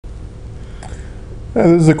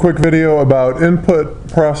This is a quick video about input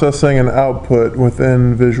processing and output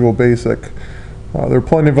within Visual Basic. There are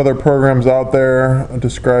plenty of other programs out there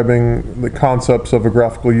describing the concepts of a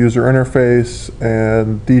graphical user interface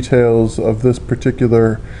and details of this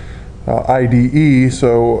particular IDE,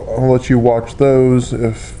 so I'll let you watch those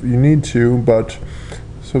if you need to, but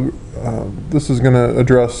this is going to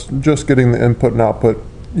address just getting the input and output.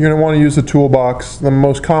 You're going to want to use the toolbox. The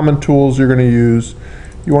most common tools you're going to use,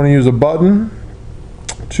 you want to use a button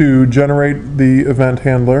to generate the event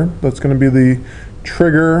handler. That's going to be the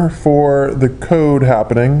trigger for the code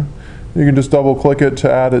happening. You can just double click it to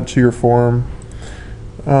add it to your form.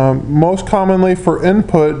 Most commonly for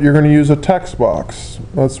input, you're going to use a text box.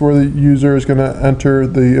 That's where the user is going to enter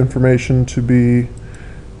the information to be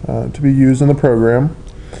used in the program.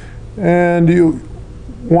 And you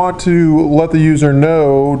want to let the user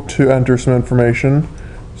know to enter some information.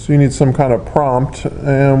 So you need some kind of prompt,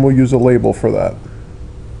 and we'll use a label for that.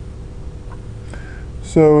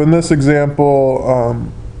 So in this example,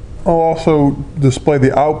 I'll also display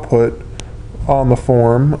the output on the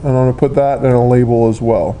form, and I'm going to put that in a label as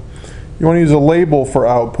well. You want to use a label for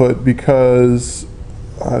output because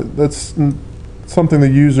that's something the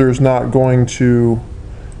user is not going to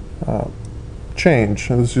change.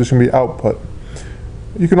 This is just going to be output.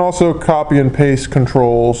 You can also copy and paste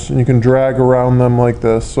controls, and you can drag around them like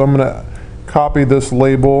this. So I'm going to copy this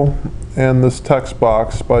label and this text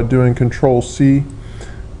box by doing Control-C,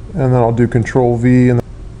 and then I'll do Control-V. And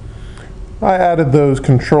I added those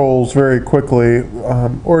controls very quickly.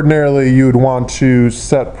 Ordinarily, you would want to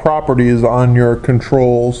set properties on your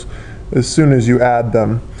controls as soon as you add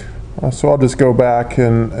them. So I'll just go back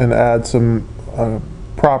and add some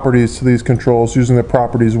properties to these controls using the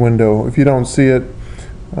properties window. If you don't see it,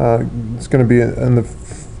 it's going to be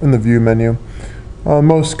in the view menu.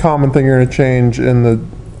 Most common thing you're going to change in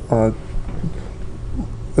the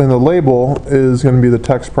label is going to be the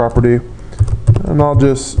text property, and I'll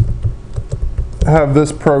just have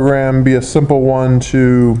this program be a simple one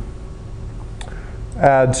to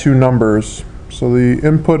add two numbers. So the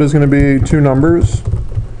input is going to be two numbers,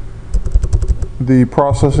 the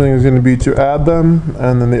processing is going to be to add them,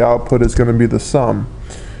 and then the output is going to be the sum.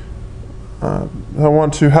 I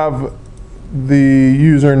want to have the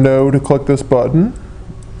user know to click this button.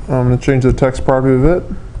 I'm going to change the text property of it.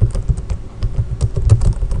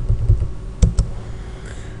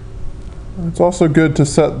 It's also good to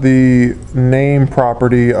set the name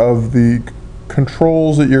property of the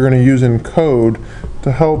controls that you're going to use in code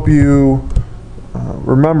to help you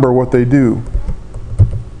remember what they do.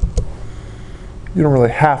 You don't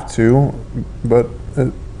really have to, but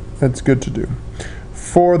it's good to do.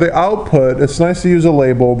 For the output, it's nice to use a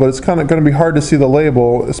label, but it's kind of going to be hard to see the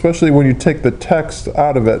label, especially when you take the text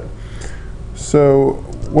out of it. So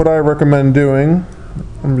what I recommend doing,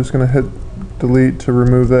 I'm just going to hit delete to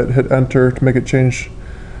remove that, hit enter to make it change,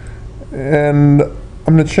 and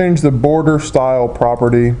I'm going to change the border style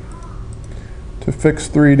property to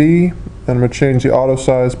fixed 3D, and I'm going to change the auto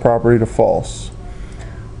size property to false.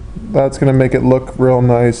 That's going to make it look real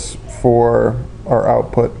nice for our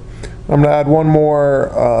output. I'm going to add one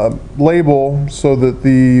more label so that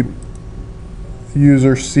the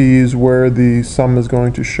user sees where the sum is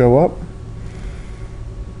going to show up.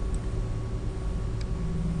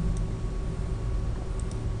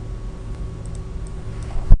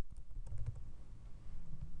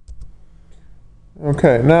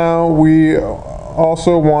 Okay, now we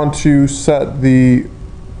also want to set the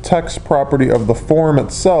text property of the form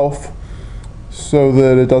itself so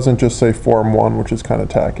that it doesn't just say form 1, which is kind of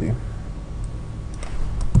tacky.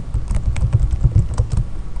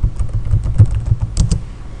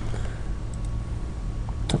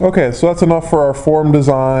 Okay, so that's enough for our form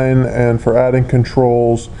design and for adding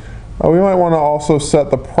controls. We might want to also set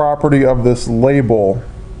the property of this label.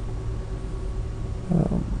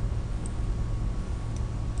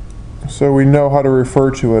 So we know how to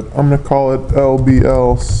refer to it. I'm going to call it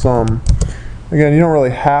LBL sum. Again, you don't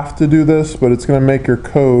really have to do this, but it's going to make your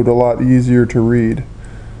code a lot easier to read.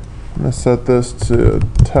 I'm going to set this to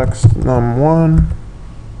text num1.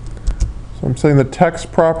 So I'm setting the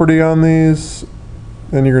text property on these,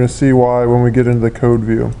 and you're going to see why when we get into the code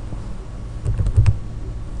view.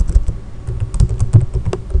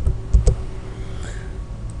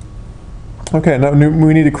 Okay, now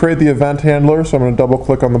we need to create the event handler, so I'm going to double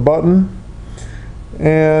click on the button.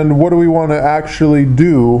 And what do we want to actually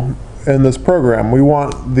do in this program? We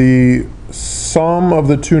want the sum of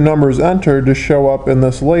the two numbers entered to show up in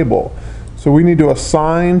this label. So we need to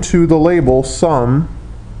assign to the label sum.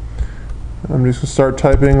 I'm just going to start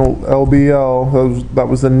typing LBL. That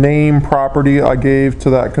was the name property I gave to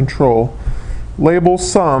that control. label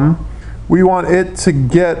sum, we want it to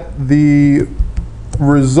get the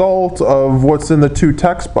result of what's in the two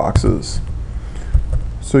text boxes.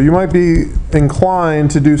 So you might be inclined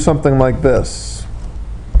to do something like this.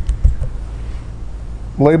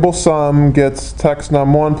 Label sum gets text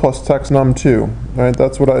num1 plus text num2. Right?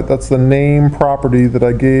 That's the name property that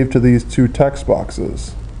I gave to these two text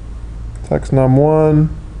boxes. Text num1,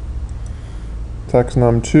 text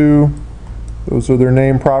num2. Those are their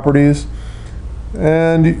name properties.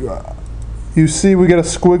 And you see we get a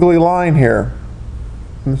squiggly line here.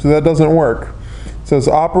 And so that doesn't work. It says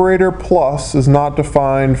operator plus is not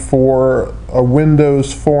defined for a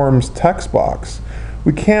Windows Forms text box.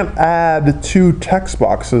 We can't add two text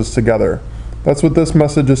boxes together. That's what this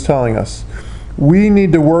message is telling us. We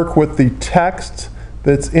need to work with the text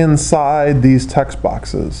that's inside these text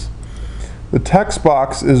boxes. The text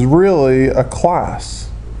box is really a class.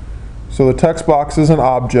 So the text box is an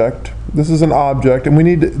object. This is an object, and we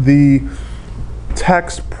need the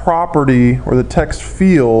text property or the text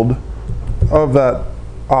field of that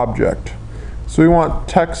object. So we want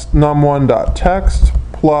text num1.text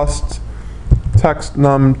plus text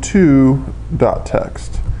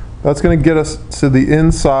num2.text. That's going to get us to the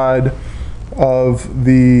inside of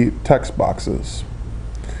the text boxes.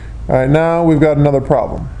 All right, now we've got another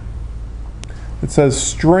problem. It says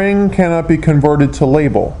string cannot be converted to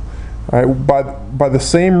label. All right, by the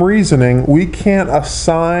same reasoning, we can't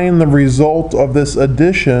assign the result of this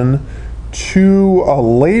addition to a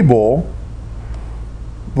label.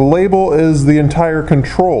 The label is the entire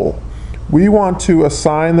control. We want to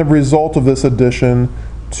assign the result of this addition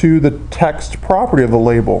to the text property of the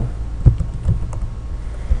label.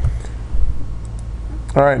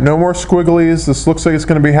 All right, no more squigglies. This looks like it's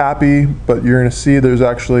going to be happy, but you're going to see there's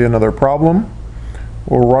actually another problem.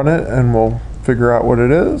 We'll run it and we'll figure out what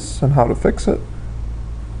it is and how to fix it.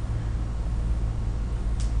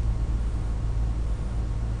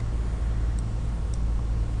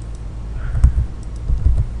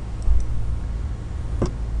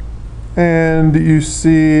 And you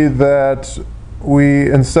see that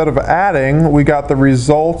instead of adding, we got the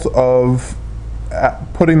result of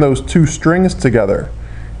putting those two strings together.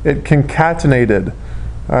 It concatenated.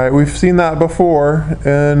 All right, we've seen that before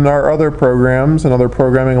in our other programs and other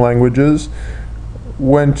programming languages.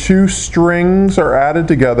 When two strings are added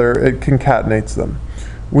together, it concatenates them.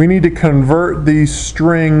 We need to convert these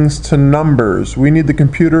strings to numbers. We need the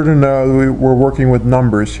computer to know that we're working with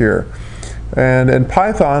numbers here. And in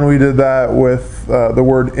Python, we did that with the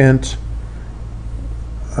word int.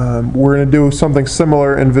 We're going to do something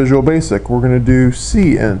similar in Visual Basic. We're going to do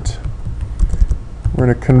cint. We're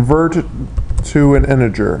going to convert to an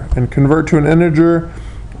integer. And convert to an integer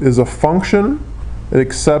is a function. It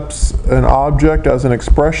accepts an object as an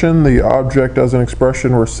expression. The object as an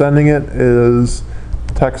expression we're sending it is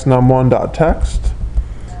text num1.text.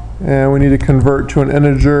 And we need to convert to an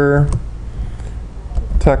integer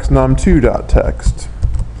text num2.text.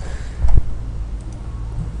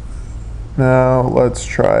 Now let's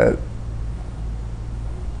try it.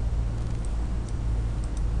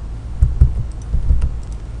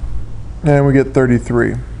 And we get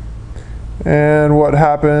 33. And what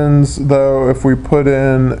happens though if we put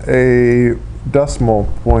in a decimal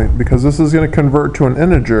point, because this is going to convert to an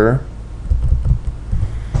integer,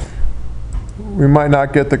 we might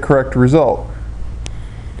not get the correct result.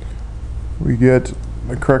 We get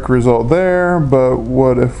the correct result there, but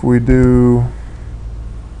what if we do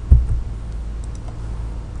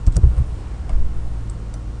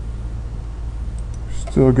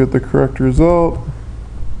still get the correct result?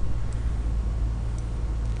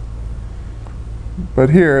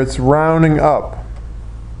 But here it's rounding up.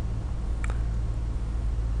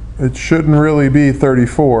 It shouldn't really be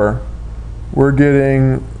 34. We're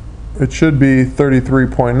getting, it should be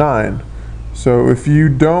 33.9. So if you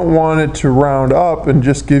don't want it to round up and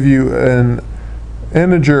just give you an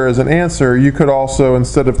integer as an answer, you could also,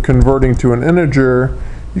 instead of converting to an integer,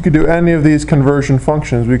 you could do any of these conversion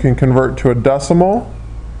functions. We can convert to a decimal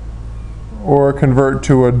or convert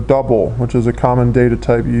to a double, which is a common data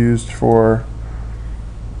type used for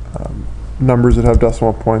numbers that have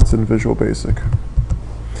decimal points in Visual Basic.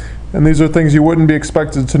 And these are things you wouldn't be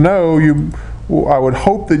expected to know. I would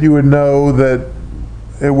hope that you would know that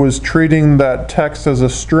it was treating that text as a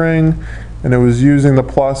string and it was using the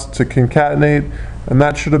plus to concatenate, and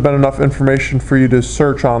that should have been enough information for you to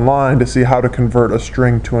search online to see how to convert a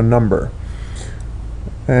string to a number.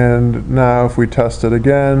 And now if we test it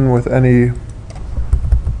again with any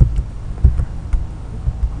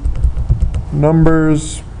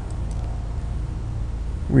numbers,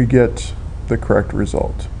 we get the correct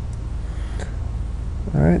result.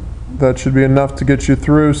 All right, that should be enough to get you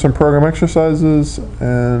through some program exercises,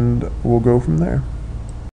 and we'll go from there.